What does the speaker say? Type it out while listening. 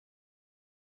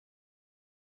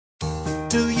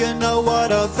Do you know what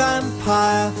a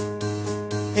vampire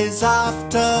is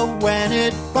after when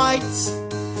it bites?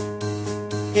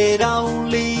 It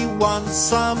only wants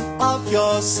some of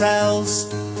your cells,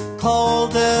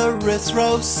 called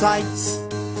erythrocytes.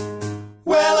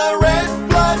 Well, a red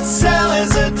blood cell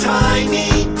is a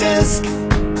tiny disc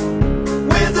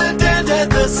with a dent at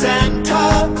the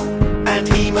center and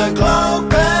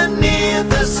hemoglobin near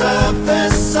the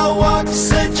surface, so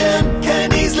oxygen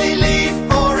can easily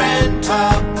leave or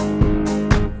enter.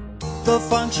 The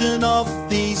function of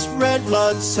these red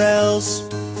blood cells,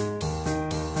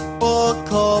 or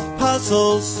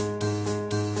corpuscles,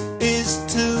 is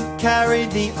to carry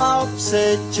the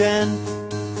oxygen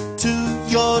to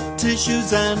your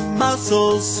tissues and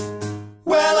muscles.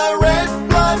 Well, a red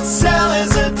blood cell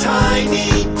is a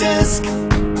tiny disc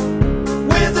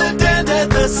with a dent at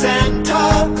the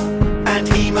center and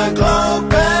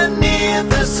hemoglobin near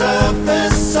the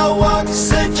surface, so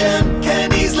oxygen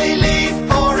can easily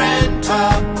leave or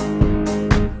enter.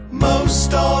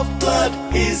 Most of blood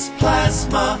is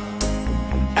plasma,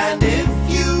 and if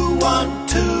you want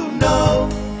to know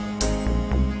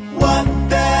what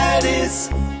that is,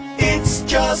 it's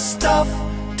just stuff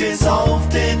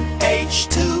dissolved in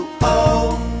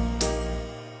H2O.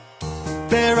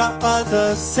 There are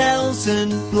other cells in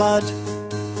blood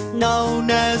known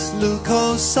as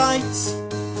leukocytes.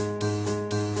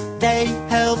 They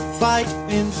help fight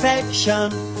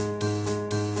infection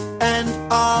and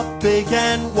are big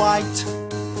and white.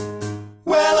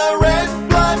 Well, a red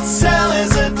blood cell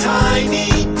is a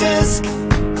tiny disc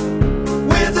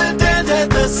with a dent at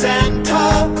the center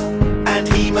and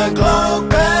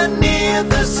hemoglobin near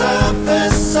the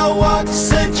surface, so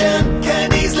oxygen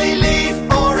can easily leave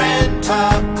or enter.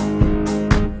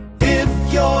 If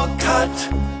you're cut,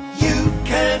 you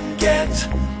can get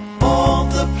all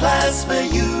the plasma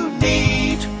you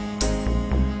need,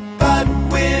 but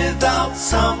without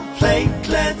some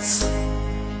platelets,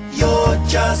 you're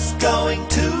just going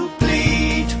to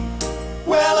bleed.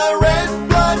 Well, a red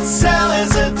blood cell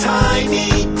is a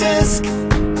tiny disc